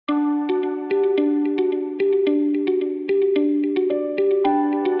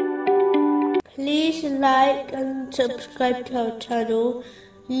like and subscribe to our channel.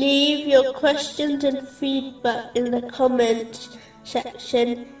 Leave your questions and feedback in the comments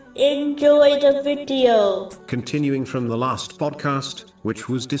section. Enjoy the video. Continuing from the last podcast, which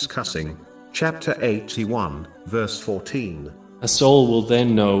was discussing chapter 81, verse 14. A soul will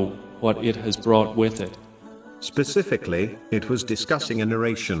then know what it has brought with it. Specifically, it was discussing a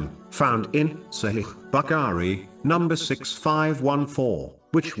narration found in Sahih Bukhari, number 6514,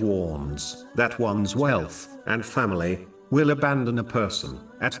 which warns that one's wealth and family will abandon a person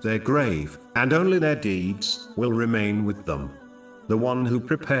at their grave, and only their deeds will remain with them. The one who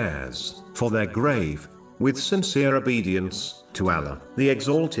prepares for their grave with sincere obedience to Allah, the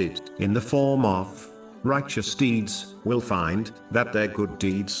Exalted, in the form of righteous deeds, will find that their good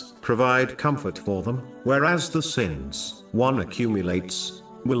deeds provide comfort for them, whereas the sins one accumulates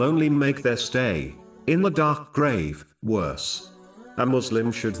will only make their stay in the dark grave worse. A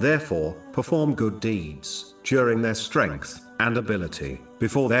Muslim should therefore perform good deeds during their strength and ability,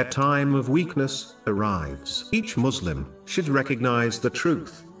 before their time of weakness arrives. Each Muslim should recognize the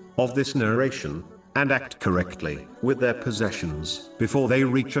truth of this narration and act correctly with their possessions before they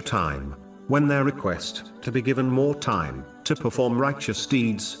reach a time when their request to be given more time to perform righteous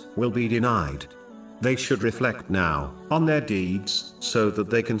deeds will be denied. They should reflect now on their deeds so that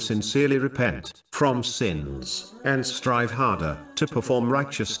they can sincerely repent from sins and strive harder to perform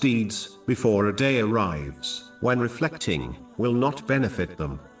righteous deeds before a day arrives when reflecting will not benefit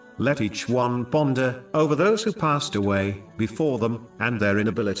them. Let each one ponder over those who passed away before them and their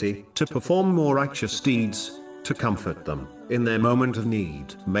inability to perform more righteous deeds to comfort them in their moment of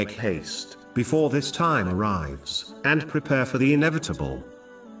need. Make haste before this time arrives and prepare for the inevitable.